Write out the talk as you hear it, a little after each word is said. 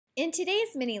In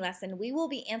today's mini lesson, we will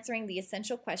be answering the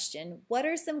essential question, what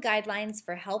are some guidelines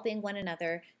for helping one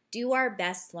another do our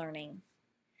best learning?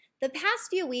 The past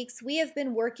few weeks, we have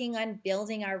been working on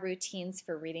building our routines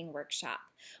for reading workshop.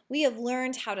 We have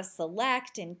learned how to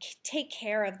select and take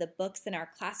care of the books in our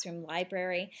classroom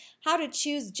library, how to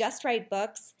choose just right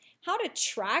books, how to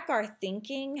track our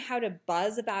thinking, how to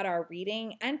buzz about our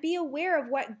reading, and be aware of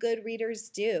what good readers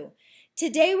do.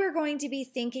 Today, we're going to be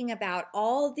thinking about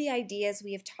all of the ideas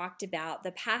we have talked about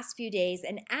the past few days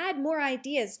and add more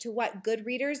ideas to what good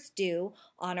readers do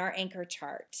on our anchor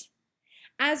chart.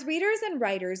 As readers and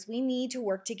writers, we need to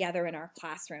work together in our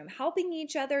classroom, helping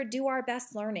each other do our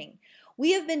best learning.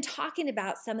 We have been talking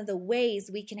about some of the ways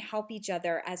we can help each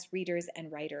other as readers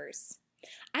and writers.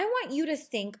 I want you to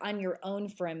think on your own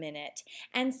for a minute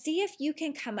and see if you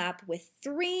can come up with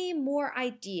 3 more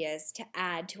ideas to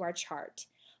add to our chart.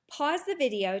 Pause the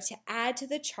video to add to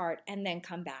the chart and then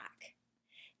come back.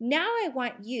 Now I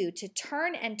want you to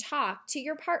turn and talk to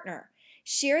your partner.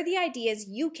 Share the ideas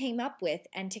you came up with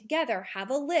and together have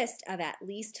a list of at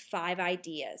least 5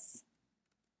 ideas.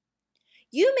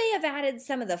 You may have added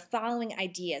some of the following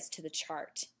ideas to the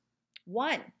chart.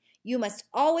 1. You must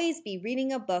always be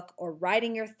reading a book or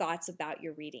writing your thoughts about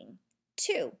your reading.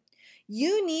 2.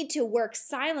 You need to work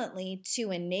silently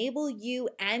to enable you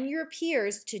and your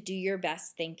peers to do your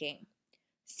best thinking.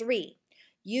 3.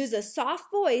 Use a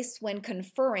soft voice when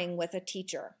conferring with a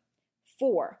teacher.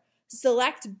 4.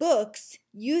 Select books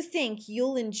you think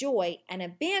you'll enjoy and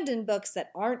abandon books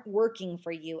that aren't working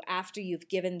for you after you've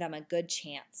given them a good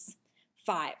chance.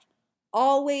 5.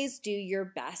 Always do your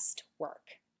best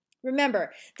work.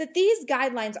 Remember that these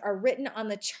guidelines are written on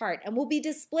the chart and will be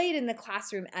displayed in the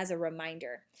classroom as a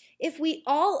reminder. If we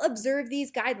all observe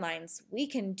these guidelines, we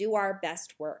can do our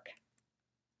best work.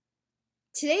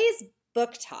 Today's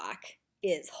book talk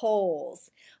is Holes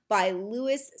by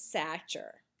Louis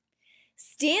Sachar.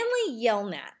 Stanley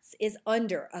Yelnats is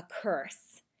under a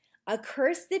curse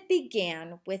that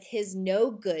began with his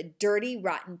no-good, dirty,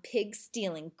 rotten,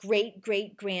 pig-stealing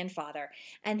great-great-grandfather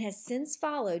and has since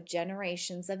followed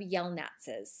generations of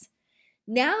Yelnatses.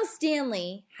 Now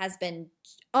Stanley has been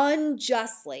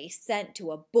unjustly sent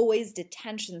to a boys'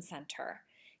 detention center,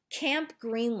 Camp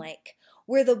Green Lake,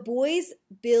 where the boys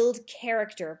build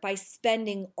character by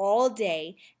spending all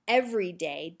day, every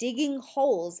day, digging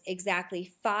holes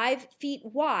exactly 5 feet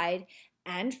wide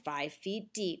and 5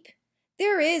 feet deep.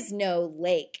 There is no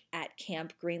lake at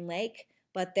Camp Green Lake,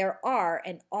 but there are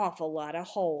an awful lot of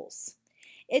holes.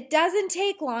 It doesn't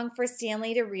take long for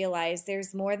Stanley to realize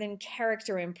there's more than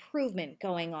character improvement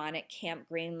going on at Camp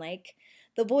Green Lake.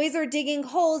 The boys are digging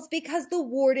holes because the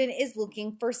warden is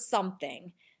looking for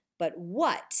something. But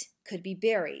what could be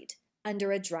buried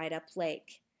under a dried-up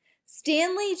lake?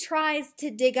 Stanley tries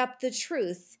to dig up the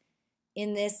truth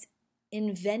in this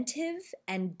inventive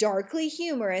and darkly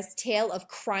humorous tale of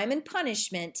crime and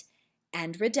punishment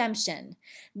and redemption.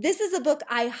 This is a book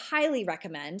I highly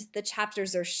recommend. The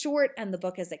chapters are short and the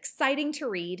book is exciting to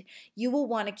read. You will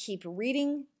want to keep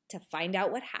reading to find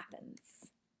out what happens.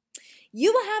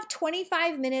 You will have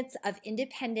 25 minutes of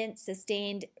independent,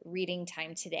 sustained reading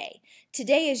time today.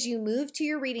 Today, as you move to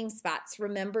your reading spots,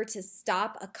 remember to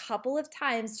stop a couple of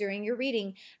times during your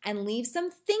reading and leave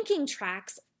some thinking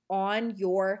tracks on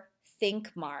your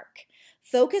think mark.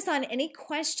 Focus on any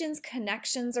questions,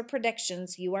 connections, or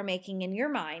predictions you are making in your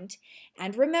mind.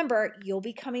 And remember, you'll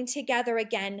be coming together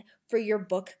again for your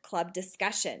book club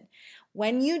discussion.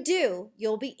 When you do,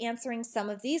 you'll be answering some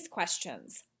of these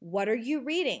questions. What are you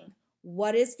reading?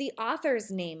 What is the author's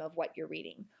name of what you're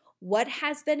reading? What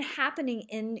has been happening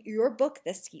in your book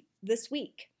this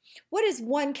week? What is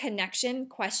one connection,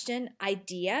 question,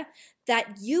 idea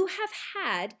that you have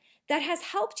had that has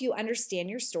helped you understand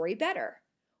your story better?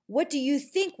 What do you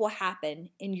think will happen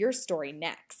in your story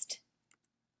next?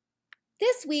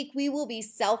 This week, we will be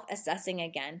self-assessing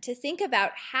again to think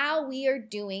about how we are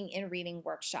doing in reading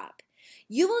workshop.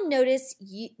 You will notice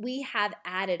we have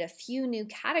added a few new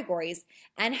categories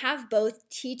and have both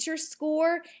teacher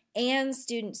score and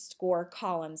student score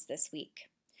columns this week.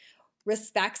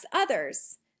 Respects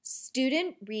others.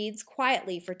 Student reads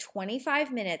quietly for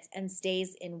 25 minutes and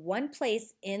stays in one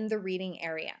place in the reading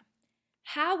area.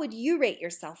 How would you rate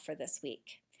yourself for this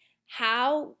week?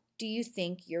 How do you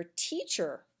think your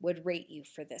teacher would rate you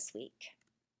for this week?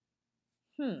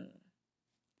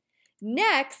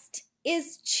 Next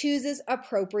is chooses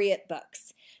appropriate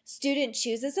books. Student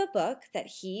chooses a book that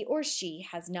he or she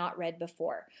has not read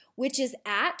before, which is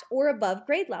at or above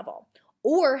grade level,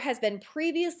 or has been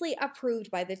previously approved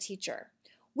by the teacher.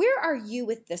 Where are you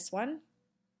with this one?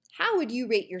 How would you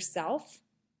rate yourself?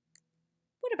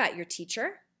 What about your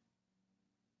teacher?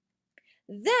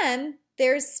 Then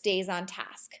there's stays on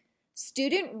task.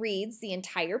 Student reads the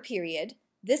entire period.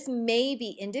 This may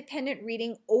be independent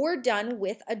reading or done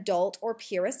with adult or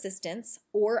peer assistance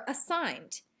or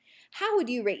assigned. How would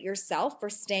you rate yourself for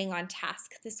staying on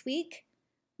task this week?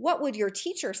 What would your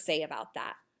teacher say about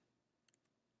that?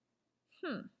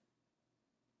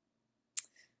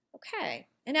 Okay,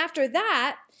 and after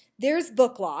that, there's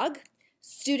book log.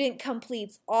 Student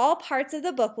completes all parts of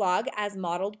the book log as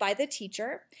modeled by the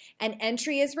teacher. An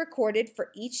entry is recorded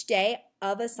for each day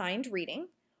of assigned reading.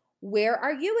 Where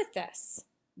are you with this?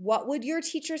 What would your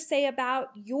teacher say about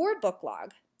your book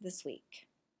log this week?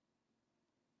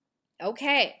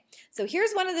 Okay, so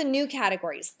here's one of the new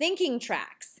categories, thinking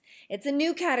tracks. It's a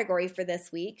new category for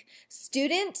this week.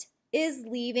 Student is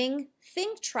leaving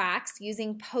think tracks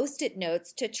using Post-it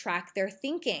notes to track their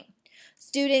thinking.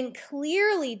 Student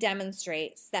clearly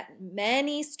demonstrates that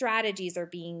many strategies are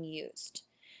being used.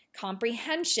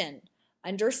 Comprehension,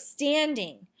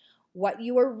 understanding, what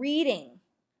you are reading,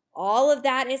 all of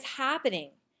that is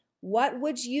happening. What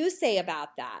would you say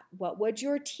about that? What would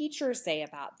your teacher say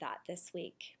about that this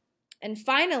week? And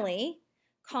finally,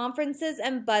 conferences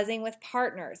and buzzing with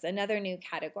partners, another new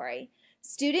category.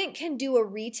 Student can do a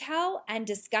retell and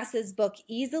discuss his book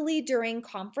easily during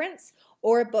conference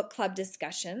or book club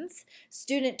discussions.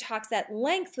 Student talks at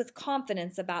length with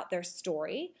confidence about their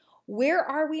story. Where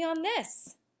are we on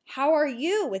this? How are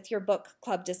you with your book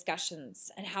club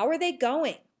discussions and how are they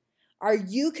going? Are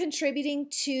you contributing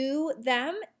to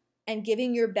them and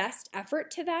giving your best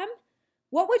effort to them?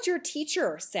 What would your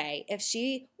teacher say if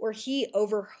she or he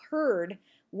overheard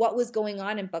what was going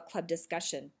on in book club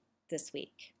discussion this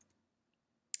week?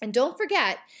 And don't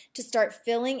forget to start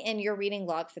filling in your reading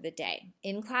log for the day.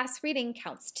 In-class reading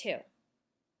counts too.